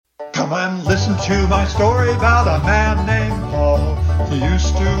Come and listen to my story about a man named Paul. He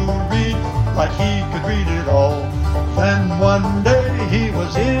used to read like he could read it all. Then one day he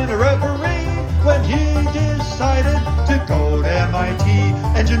was in a reverie when he decided to go to MIT.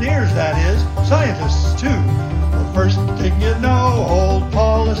 Engineers, that is, scientists too. The first thing you know, old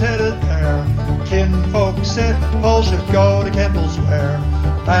Paul is headed there. Kinfolk said Paul should go to Kendall Square.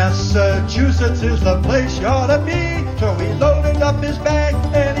 Massachusetts is the place you ought to be. So he loaded up his bag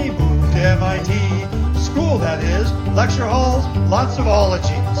and he moved to MIT. School, that is, lecture halls, lots of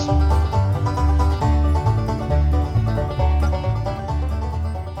ology.